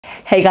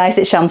Hey guys,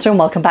 it's Shamsa and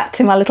welcome back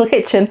to my little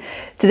kitchen.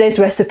 Today's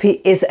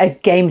recipe is a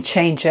game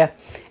changer.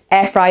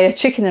 Air fryer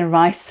chicken and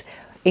rice,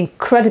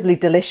 incredibly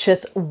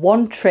delicious,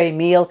 one tray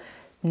meal,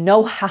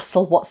 no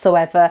hassle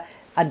whatsoever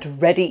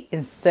and ready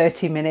in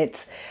 30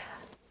 minutes.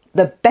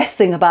 The best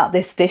thing about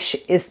this dish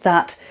is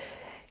that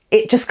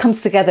it just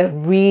comes together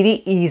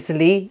really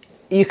easily.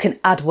 You can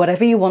add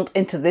whatever you want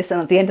into this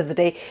and at the end of the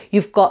day,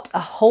 you've got a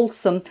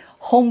wholesome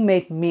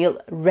homemade meal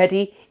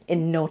ready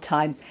in no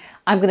time.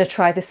 I'm going to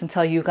try this and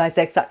tell you guys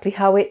exactly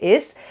how it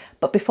is.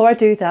 But before I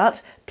do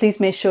that, please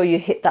make sure you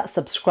hit that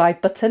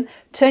subscribe button,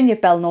 turn your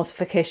bell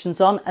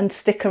notifications on and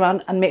stick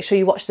around and make sure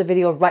you watch the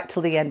video right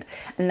till the end.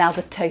 And now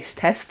the taste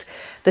test.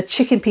 The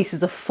chicken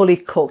pieces are fully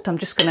cooked. I'm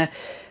just going to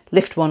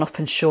lift one up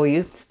and show you.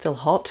 It's still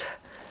hot.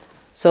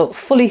 So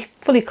fully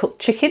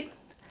cooked chicken.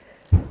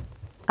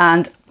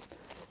 And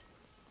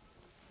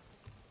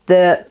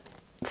the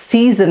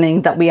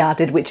seasoning that we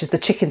added, which is the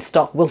chicken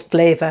stock, will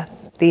flavour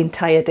the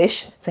entire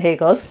dish. So here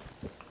goes.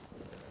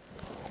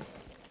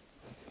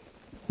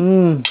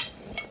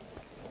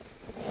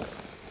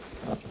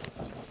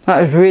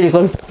 That is really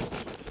good.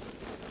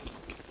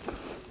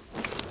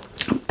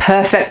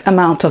 Perfect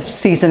amount of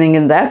seasoning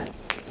in there.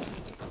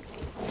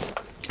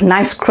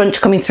 Nice crunch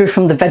coming through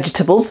from the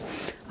vegetables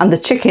and the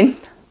chicken.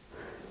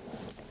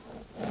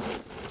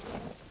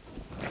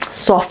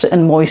 Soft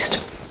and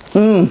moist.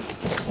 You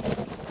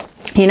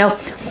know,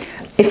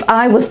 if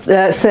I was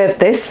served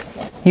this,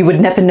 you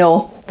would never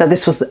know that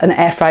this was an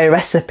air fryer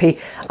recipe.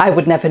 I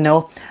would never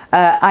know.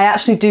 I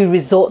actually do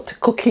resort to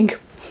cooking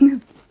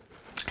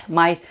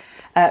my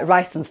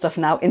rice and stuff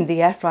now in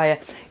the air fryer.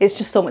 It's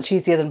just so much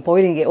easier than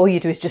boiling it. All you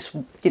do is just,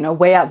 you know,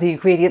 weigh out the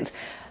ingredients,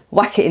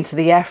 whack it into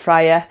the air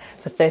fryer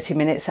for 30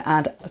 minutes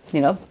and,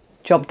 you know,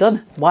 job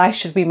done. Why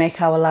should we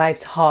make our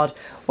lives hard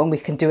when we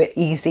can do it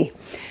easy?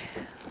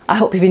 I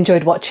hope you've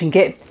enjoyed watching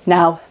it.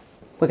 Now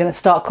we're going to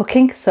start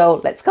cooking, so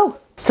let's go.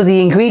 So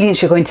the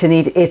ingredients you're going to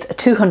need is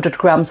 200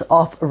 grams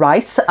of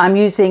rice. I'm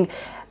using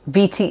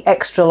VT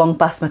extra long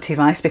basmati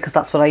rice because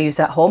that's what I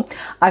use at home.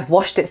 I've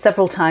washed it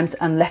several times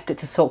and left it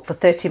to soak for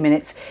 30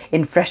 minutes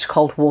in fresh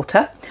cold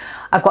water.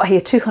 I've got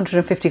here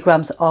 250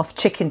 grams of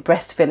chicken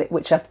breast fillet,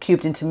 which I've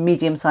cubed into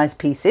medium-sized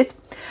pieces.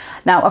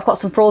 Now I've got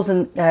some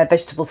frozen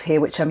vegetables here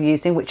which I'm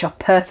using, which are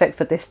perfect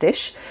for this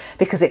dish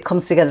because it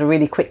comes together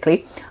really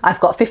quickly. I've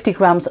got 50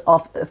 grams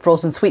of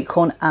frozen sweet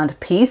corn and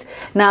peas.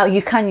 Now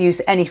you can use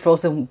any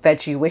frozen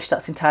veg you wish,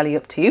 that's entirely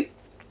up to you.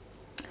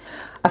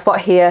 I've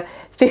got here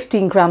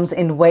 15 grams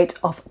in weight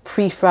of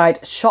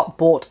pre-fried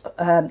shop-bought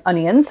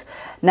onions.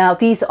 Now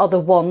these are the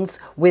ones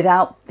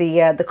without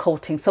the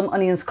coating. Some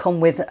onions come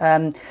with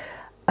a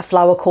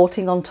flour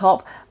coating on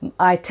top.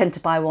 I tend to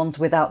buy ones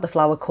without the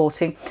flour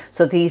coating.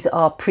 So these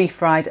are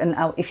pre-fried, and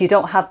if you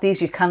don't have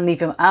these, you can leave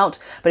them out.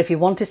 But if you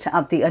wanted to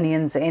add the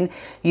onions in,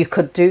 you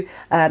could do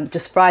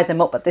just fry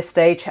them up at this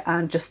stage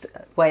and just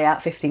weigh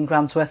out 15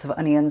 grams worth of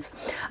onions.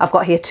 I've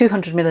got here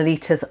 200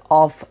 millilitres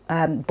of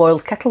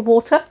boiled kettle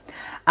water.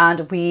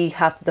 And we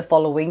have the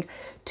following: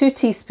 2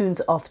 teaspoons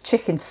of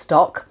chicken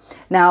stock.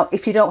 Now,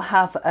 if you don't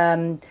have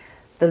the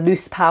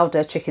loose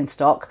powder chicken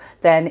stock,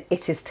 then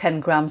it is 10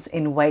 grams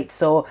in weight.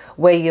 So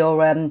weigh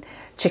your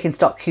chicken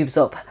stock cubes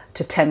up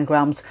to 10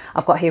 grams.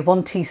 I've got here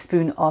 1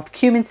 teaspoon of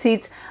cumin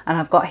seeds and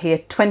I've got here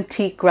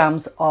 20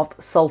 grams of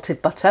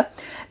salted butter.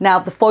 Now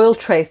the foil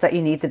trays that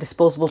you need, the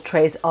disposable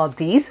trays, are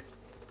these.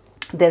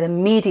 They're the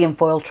medium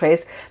foil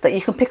trays that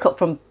you can pick up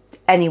from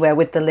anywhere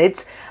with the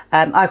lids.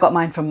 I got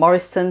mine from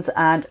Morrison's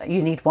and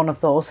you need one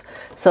of those.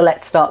 So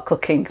let's start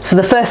cooking. So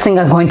the first thing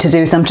I'm going to do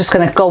is I'm just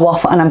going to go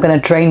off and I'm going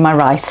to drain my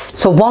rice.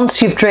 So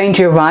once you've drained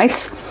your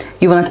rice,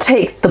 you want to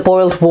take the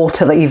boiled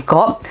water that you've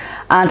got,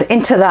 and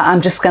into that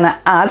I'm just going to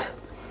add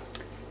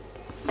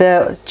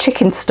the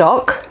chicken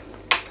stock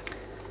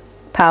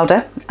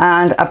powder,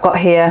 and I've got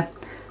here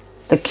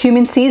the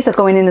cumin seeds are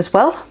going in as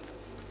well,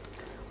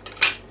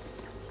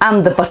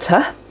 and the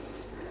butter.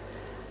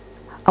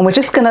 And we're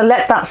just going to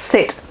let that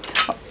sit,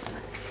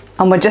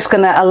 and we're just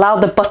going to allow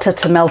the butter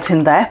to melt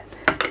in there,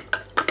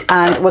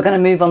 and we're going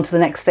to move on to the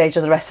next stage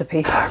of the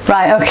recipe.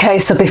 Right, okay,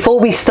 so before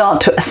we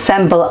start to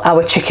assemble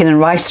our chicken and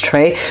rice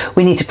tray,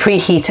 we need to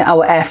preheat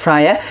our air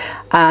fryer,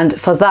 and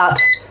for that,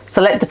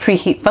 select the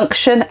preheat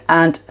function,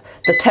 and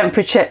the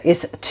temperature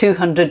is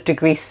 200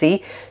 degrees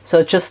C,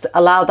 so just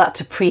allow that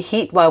to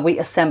preheat while we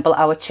assemble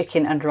our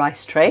chicken and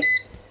rice tray.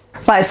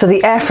 Right, so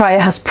the air fryer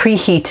has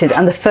preheated,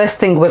 and the first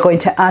thing we're going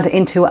to add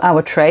into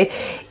our tray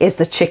is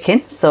the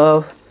chicken.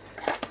 So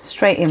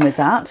straight in with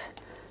that.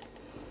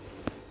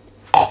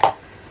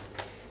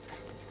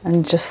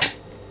 And just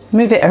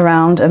move it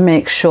around and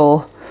make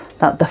sure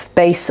that the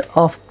base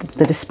of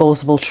the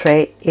disposable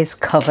tray is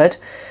covered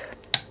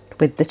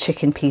with the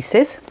chicken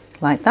pieces,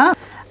 like that.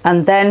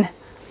 And then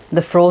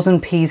the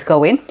frozen peas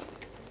go in,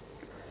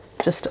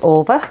 just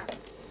over.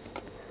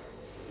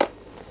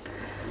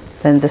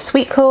 Then the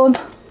sweet corn.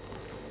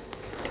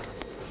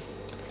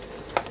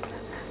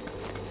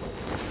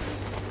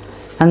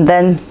 And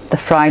then the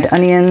fried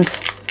onions.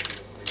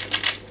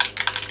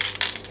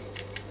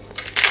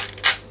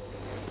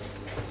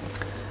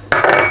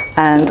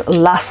 And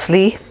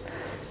lastly,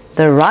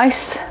 the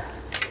rice,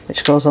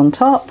 which goes on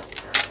top.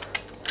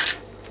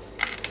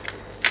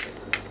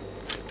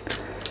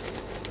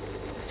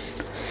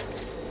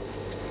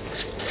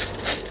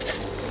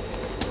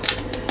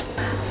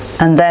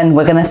 And then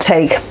we're going to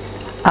take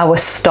our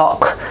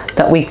stock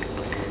that we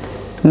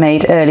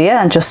made earlier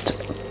and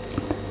just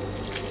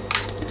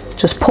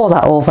pour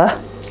that over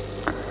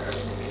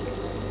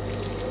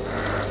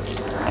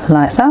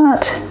like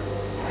that.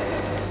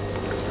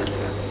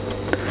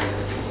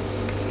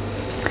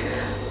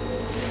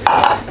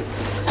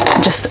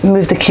 Just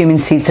move the cumin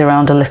seeds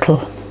around a little.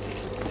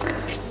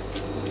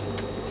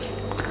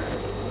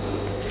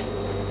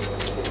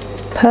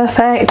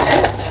 Perfect.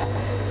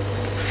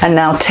 And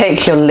now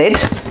take your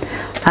lid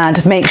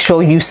and make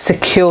sure you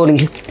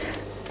securely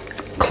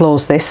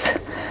close this,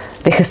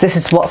 because this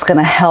is what's going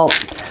to help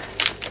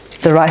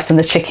the rice and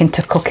the chicken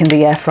to cook in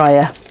the air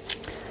fryer.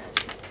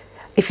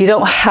 If you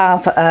don't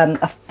have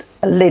a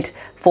lid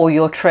for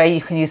your tray,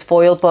 you can use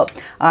foil, but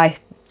I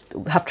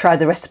have tried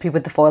the recipe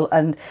with the foil,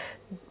 and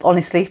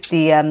honestly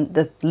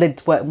the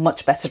lids work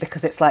much better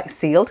because it's like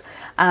sealed.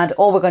 And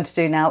all we're going to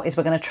do now is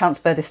we're going to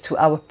transfer this to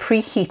our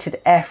preheated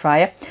air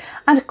fryer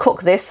and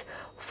cook this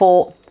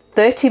for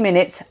 30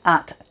 minutes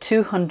at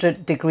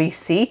 200 degrees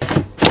C.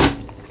 So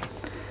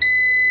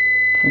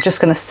I'm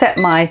just going to set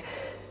my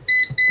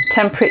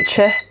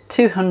temperature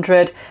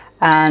 200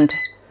 and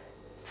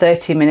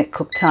 30-minute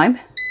cook time.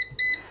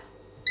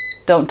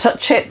 Don't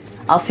touch it.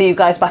 I'll see you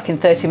guys back in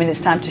 30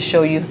 minutes time to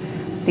show you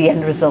the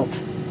end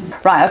result.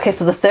 Right, okay,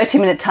 so the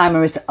 30-minute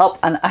timer is up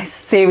and I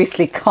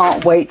seriously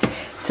can't wait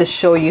to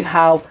show you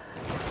how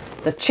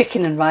the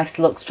chicken and rice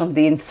looks from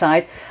the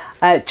inside.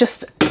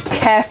 Just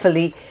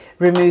carefully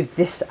remove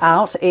this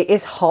out. It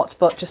is hot,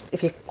 but just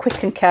if you're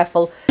quick and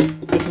careful, you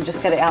can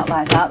just get it out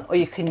like that, or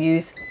you can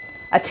use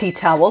a tea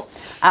towel.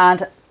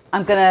 And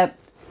I'm gonna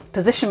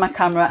position my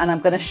camera and I'm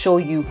gonna show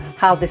you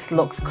how this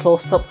looks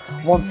close up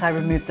once I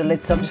remove the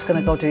lid. So I'm just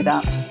gonna go do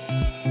that.